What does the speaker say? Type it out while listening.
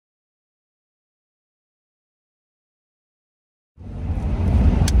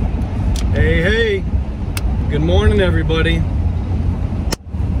morning, everybody.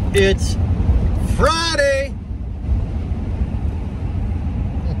 It's Friday.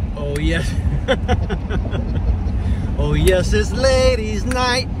 Oh yes. Oh yes, it's ladies'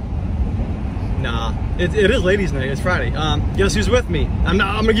 night. Nah, it is ladies' night. It's Friday. Guess who's with me? I'm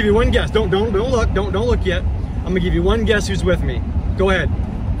gonna give you one guess. Don't look. Don't look yet. I'm gonna give you one guess who's with me. Go ahead.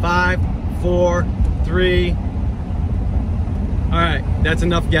 5, 4, 3. All right, that's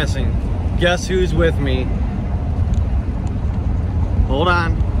enough guessing. Guess who's with me? Hold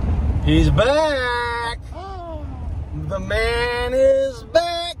on. He's back. The man is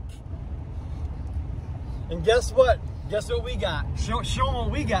back. And guess what? Guess what we got? Show them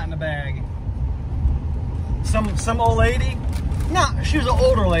what we got in the bag. Some old lady. Nah, she was an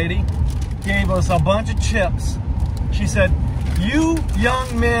older lady. Gave us a bunch of chips. She said, "You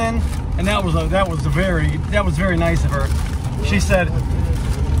young men," and that was very nice of her. She said,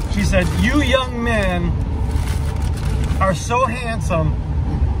 "You young men are so handsome.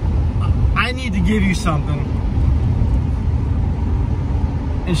 I need to give you something."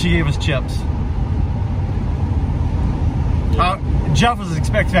 And she gave us chips. Yeah. Jeff was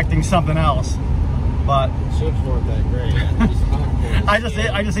expecting something else, but chips weren't that great. I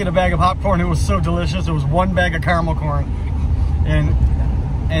just ate a bag of popcorn. It was so delicious. It was one bag of caramel corn, and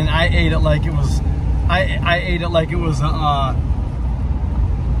I ate it like it was. I ate it like it was. I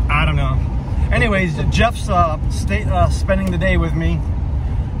don't know. Anyways, Jeff's spending the day with me.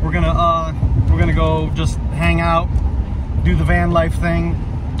 We're gonna go just hang out, do the van life thing,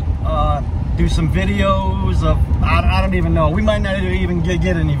 do some videos of I don't even know. We might not even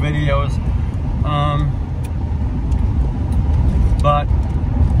get any videos, but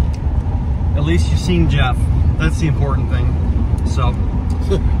at least you've seen Jeff. That's the important thing. So,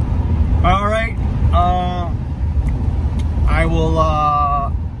 all right. I will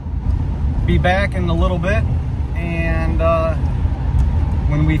be back in a little bit, and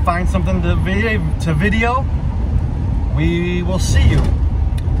when we find something to video, we will see you.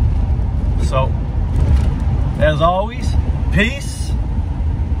 So, as always, peace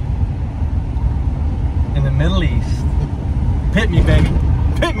in the Middle East. PITME, baby.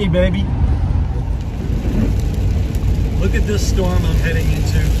 PITME, baby. Look at this storm I'm heading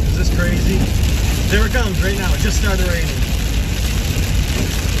into. Is this crazy? There it comes right now. It just started raining.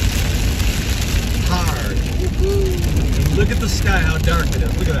 Hard. And look at the sky, how dark it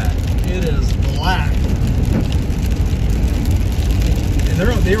is. Look at that. It is black. And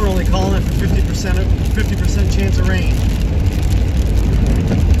they were only calling for 50% chance of rain.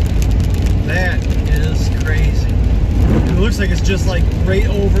 That is crazy. And it looks like it's just like right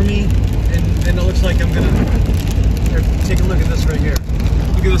over me, and it looks like I'm gonna. Here, take a look at this right here.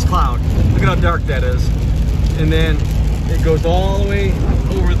 Look at this cloud. Look at how dark that is. And then it goes all the way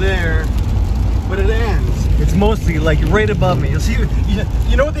over there, but it ends. It's mostly like right above me. You'll see.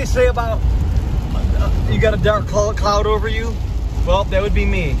 You know what they say about you got a dark cloud over you? Well, that would be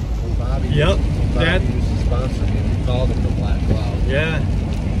me. Bobby, yep. Bobby used to sponsor me. We called him the Black Cloud. Yeah.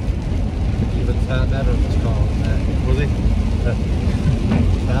 Even Tom Everett was calling that. Was he?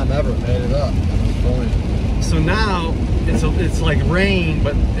 Tom Everett made it up. So now it's like rain,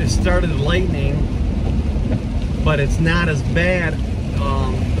 but it started lightning, but it's not as bad.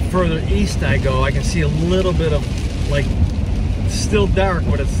 The further east I go, I can see a little bit of like still dark,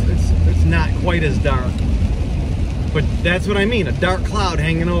 but it's not quite as dark. But that's what I mean, a dark cloud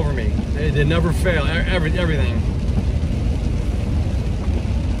hanging over me. It never fail, everything.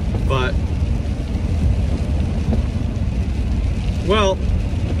 But well,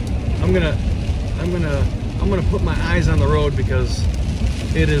 I'm gonna put my eyes on the road because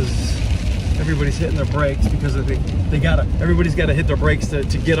everybody's hitting their brakes because everybody's gotta hit their brakes to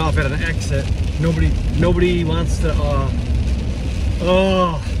get off at an exit. Nobody wants to.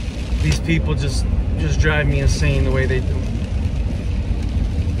 Oh, these people just drive me insane the way they do.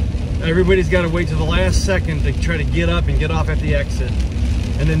 Everybody's got to wait to the last second to try to get up and get off at the exit,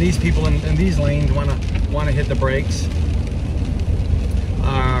 and then these people in these lanes want to hit the brakes.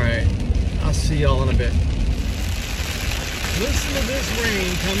 All right, I'll see y'all in a bit. Listen to this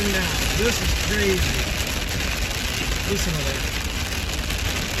rain coming down. This is crazy. Listen to that.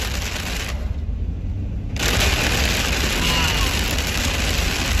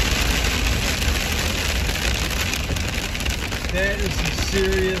 That is some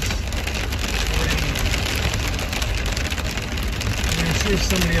serious rain. I'm sure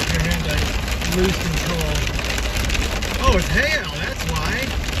somebody up here had to lose control. Oh, it's hail, that's why.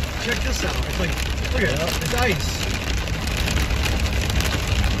 Check this out. It's like, look at it, it's ice.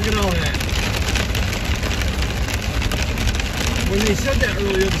 Look at all that. When they said that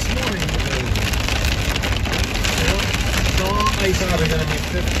earlier this morning, ice out. They're gonna be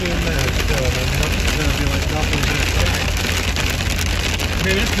 15 minutes still. And nothing's gonna be like nothing's gonna crack.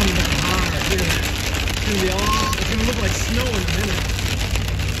 Man, it's coming down hard. Look at that. It's gonna be all. It's gonna look like snow in a minute.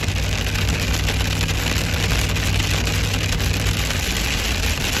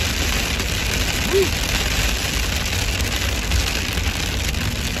 Woo.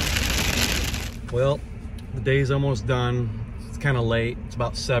 Well, the day's almost done. It's kind of late. It's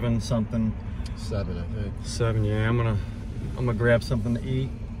about 7 something. 7, I think. 7, yeah. I'm gonna grab something to eat.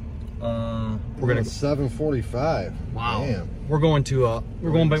 We're gonna 7:45. Wow. Damn. We're going to Ale's.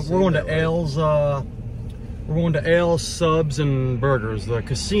 We're going to Ale's Subs and Burgers. The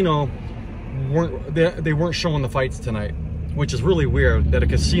casino they weren't showing the fights tonight, which is really weird. That a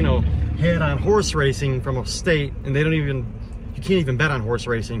casino had on horse racing from a state, and you can't even bet on horse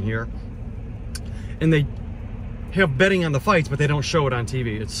racing here. And they have betting on the fights, but they don't show it on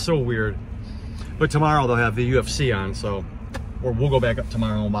TV. It's so weird. But tomorrow they'll have the UFC on, so we'll go back up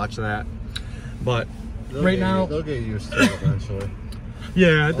tomorrow and watch that. But right now they'll get used to it eventually.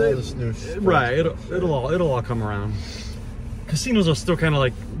 Yeah, all this new right. It'll all come around. Casinos are still kind of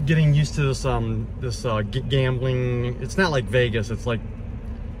like getting used to this gambling. It's not like Vegas. It's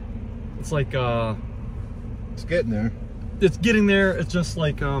getting there. It's getting there. It's just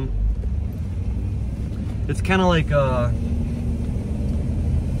like it's kind of like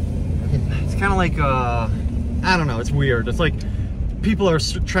I don't know. It's weird. It's like people are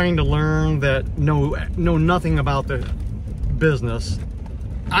trying to learn that know nothing about the business.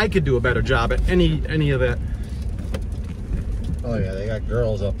 I could do a better job at any of that. Oh yeah, they got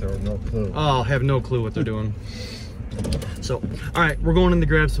girls up there with no clue. Oh, have no clue what they're doing. So, all right, we're going in to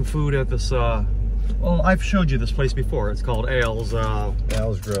grab some food at this. Well, I've showed you this place before. It's called Ale's.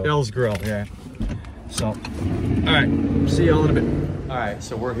 Ale's Grill. Ale's Grill, yeah. So, all right, see y'all in a bit. All right,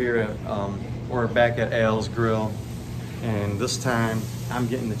 so we're here at we're back at Ale's Grill, and this time I'm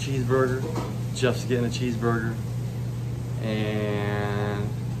getting the cheeseburger. Jeff's getting a cheeseburger, and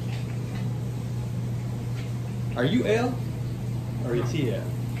are you Al? Or is he Al?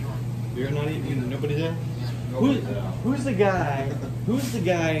 You're not even. Nobody's there. Who's the guy? Who's the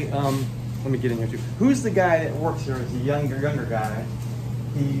guy? Let me get in here too. Who's the guy that works here? Is a younger guy.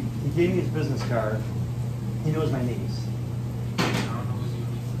 He gave me his business card. He knows my niece.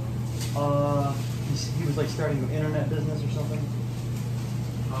 He was like starting an internet business or something.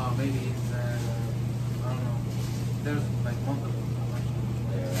 Maybe it's I don't know. There's like multiple.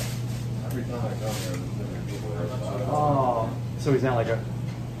 Yeah. Every time I come here, there's different people. Oh, so he's not like a.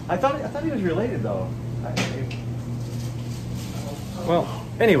 I thought he was related though. Well,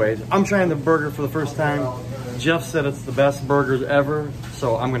 anyways, I'm trying the burger for the first time. Jeff said it's the best burgers ever,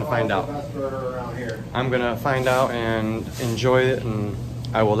 so I'm gonna find out. Best burger around here. I'm gonna find out and enjoy it, and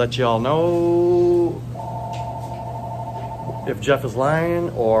I will let you all know if Jeff is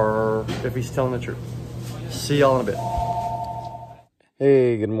lying or if he's telling the truth. See y'all in a bit.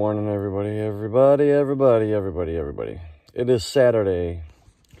 Hey, good morning, everybody. It is Saturday.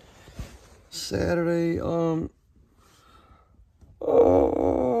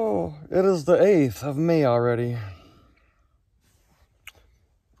 Oh, it is the 8th of May already.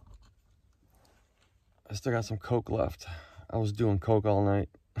 I still got some Coke left. I was doing Coke all night.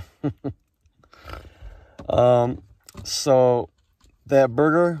 So that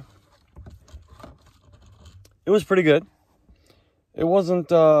burger, it was pretty good. It wasn't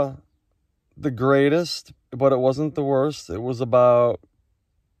the greatest, but it wasn't the worst. It was about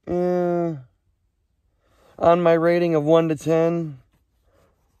on my rating of 1 to 10,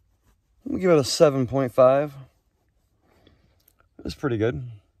 I'm gonna give it a 7.5. It was pretty good.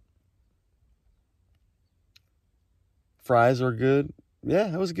 Fries are good.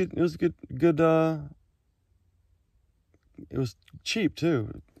 Yeah, it was good. It was good. It was cheap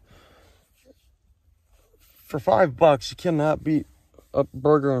too. For $5, you cannot beat a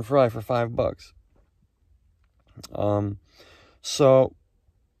burger and fry for $5. So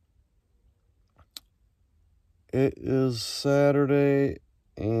it is Saturday,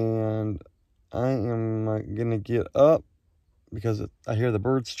 and I am gonna get up because I hear the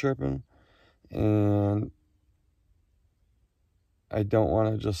birds chirping, and I don't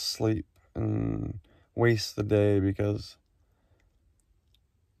want to just sleep and waste the day because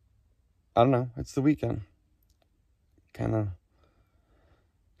I don't know. It's the weekend. Kind of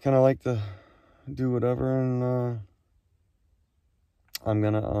like to do whatever, and I'm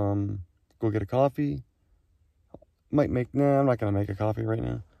gonna go get a coffee. I'm not gonna make a coffee right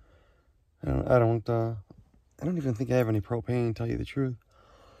now. I don't even think I have any propane, to tell you the truth.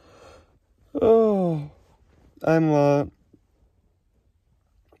 Oh, I'm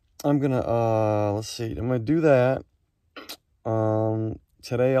gonna let's see. I'm gonna do that,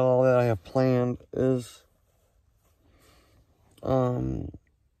 Today all that I have planned is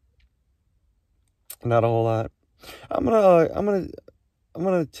not a whole lot. I'm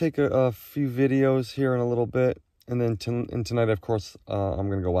gonna take a few videos here in a little bit, and then tonight, of course, I'm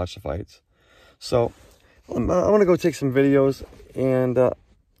gonna go watch the fights. So I'm gonna go take some videos, and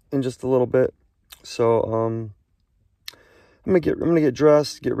in just a little bit. So I'm gonna get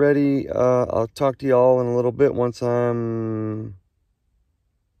dressed, get ready. I'll talk to y'all in a little bit once I'm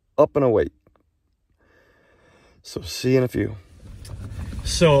up and awake. So see you in a few.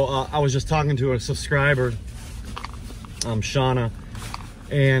 So I was just talking to a subscriber, Shauna,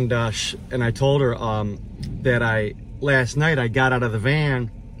 and I told her that last night I got out of the van,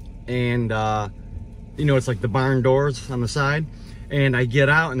 and you know, it's like the barn doors on the side, and I get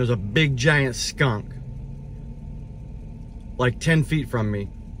out and there's a big giant skunk like 10 feet from me,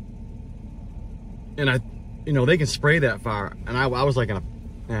 and you know, they can spray that far, and I was like I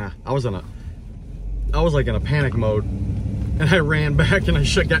was like in a panic mode. And I ran back, and I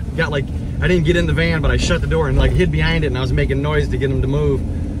got like, I didn't get in the van, but I shut the door and like hid behind it, and I was making noise to get him to move.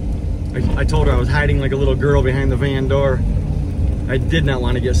 I told her I was hiding like a little girl behind the van door. I did not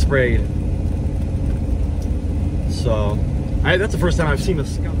want to get sprayed. So, that's the first time I've seen a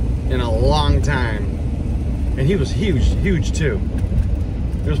skunk in a long time. And he was huge too.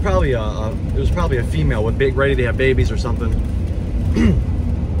 It was probably a female with ready to have babies or something.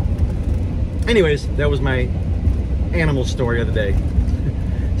 Anyways, that was my animal story of the day.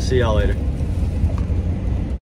 See y'all later.